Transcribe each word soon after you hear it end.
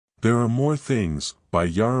There Are More Things, by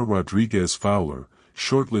Yara Rodrigues Fowler,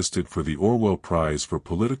 shortlisted for the Orwell Prize for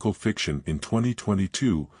Political Fiction in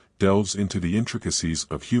 2022, delves into the intricacies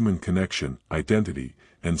of human connection, identity,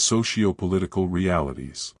 and socio-political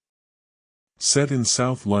realities. Set in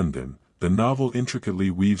South London, the novel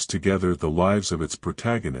intricately weaves together the lives of its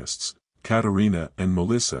protagonists, Catarina and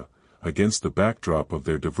Melissa, against the backdrop of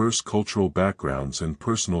their diverse cultural backgrounds and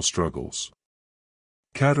personal struggles.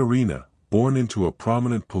 Catarina, born into a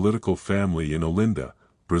prominent political family in Olinda,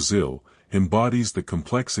 Brazil, embodies the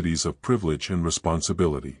complexities of privilege and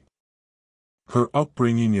responsibility. Her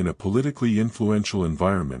upbringing in a politically influential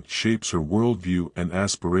environment shapes her worldview and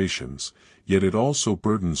aspirations, yet it also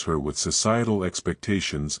burdens her with societal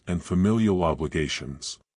expectations and familial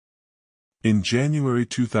obligations. In January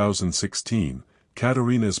 2016,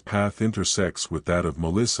 Catarina's path intersects with that of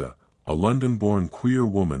Melissa, a London-born queer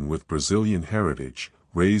woman with Brazilian heritage,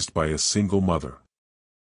 raised by a single mother.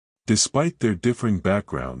 Despite their differing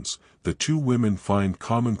backgrounds, the two women find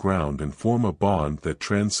common ground and form a bond that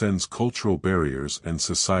transcends cultural barriers and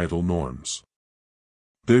societal norms.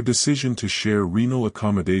 Their decision to share renal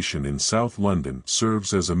accommodation in South London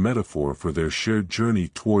serves as a metaphor for their shared journey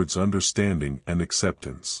towards understanding and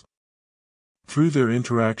acceptance. Through their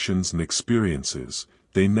interactions and experiences,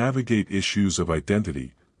 they navigate issues of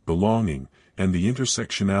identity, belonging, and the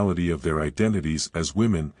intersectionality of their identities as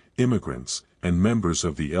women, immigrants, and members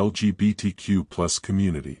of the LGBTQ+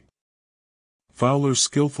 community. Fowler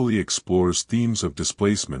skillfully explores themes of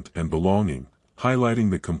displacement and belonging,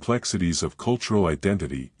 highlighting the complexities of cultural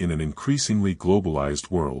identity in an increasingly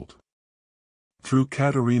globalized world. Through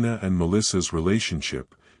Catarina and Melissa's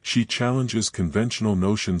relationship, she challenges conventional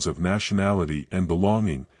notions of nationality and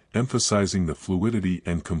belonging, emphasizing the fluidity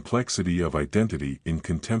and complexity of identity in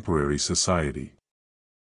contemporary society.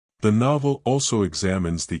 The novel also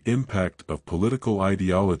examines the impact of political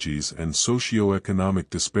ideologies and socio-economic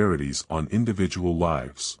disparities on individual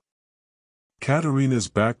lives. Catarina's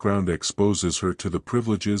background exposes her to the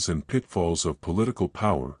privileges and pitfalls of political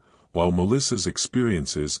power, while Melissa's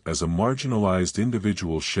experiences as a marginalized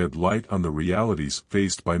individual shed light on the realities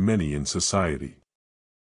faced by many in society.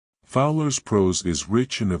 Fowler's prose is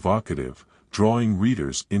rich and evocative, drawing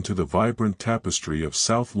readers into the vibrant tapestry of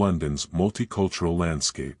South London's multicultural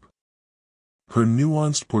landscape. Her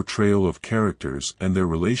nuanced portrayal of characters and their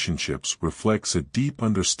relationships reflects a deep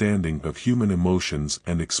understanding of human emotions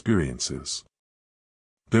and experiences.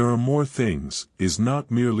 There Are More Things is not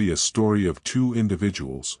merely a story of two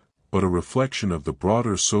individuals, but a reflection of the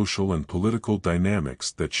broader social and political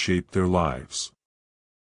dynamics that shape their lives.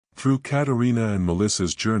 Through Catarina and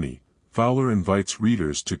Melissa's journey, Fowler invites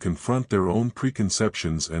readers to confront their own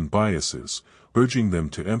preconceptions and biases, urging them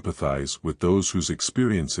to empathize with those whose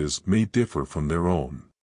experiences may differ from their own.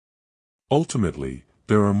 Ultimately,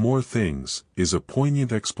 There Are More Things is a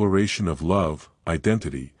poignant exploration of love,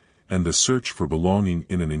 identity, and the search for belonging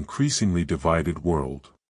in an increasingly divided world.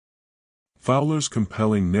 Fowler's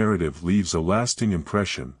compelling narrative leaves a lasting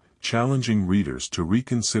impression, challenging readers to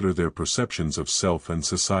reconsider their perceptions of self and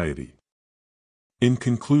society. In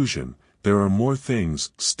conclusion, There Are More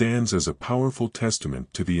Things stands as a powerful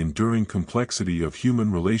testament to the enduring complexity of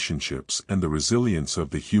human relationships and the resilience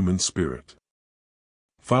of the human spirit.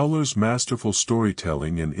 Fowler's masterful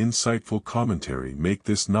storytelling and insightful commentary make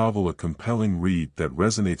this novel a compelling read that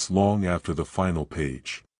resonates long after the final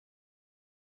page.